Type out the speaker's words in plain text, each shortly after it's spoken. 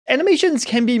animations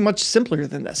can be much simpler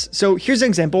than this. So here's an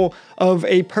example of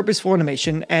a purposeful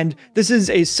animation, and this is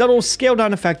a subtle scale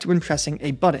down effect when pressing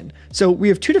a button. So we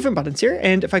have two different buttons here,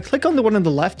 and if I click on the one on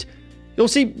the left, you'll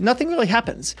see nothing really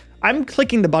happens. I'm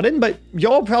clicking the button, but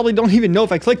y'all probably don't even know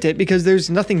if I clicked it because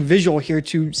there's nothing visual here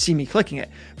to see me clicking it.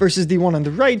 Versus the one on the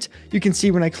right, you can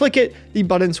see when I click it, the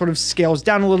button sort of scales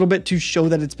down a little bit to show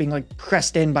that it's being like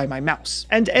pressed in by my mouse.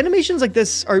 And animations like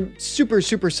this are super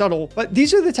subtle, but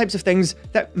these are the types of things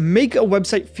that make a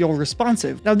website feel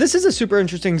responsive. Now, this is a super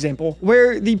interesting example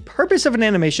where the purpose of an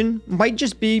animation might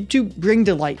just be to bring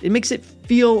delight. It makes it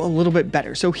feel a little bit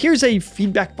better. So here's a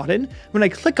feedback button. When I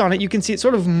click on it, you can see it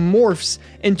sort of morphs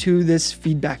into this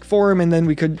feedback form, and then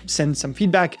we could send some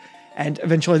feedback, and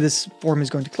eventually this form is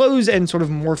going to close and sort of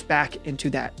morph back into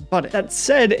that button. That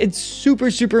said, it's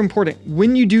super important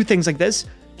when you do things like this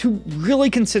to really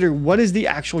consider what is the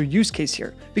actual use case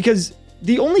here, because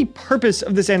the only purpose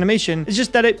of this animation is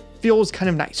just that it feels kind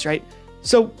of nice, right?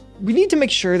 So we need to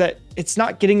make sure that it's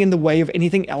not getting in the way of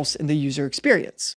anything else in the user experience.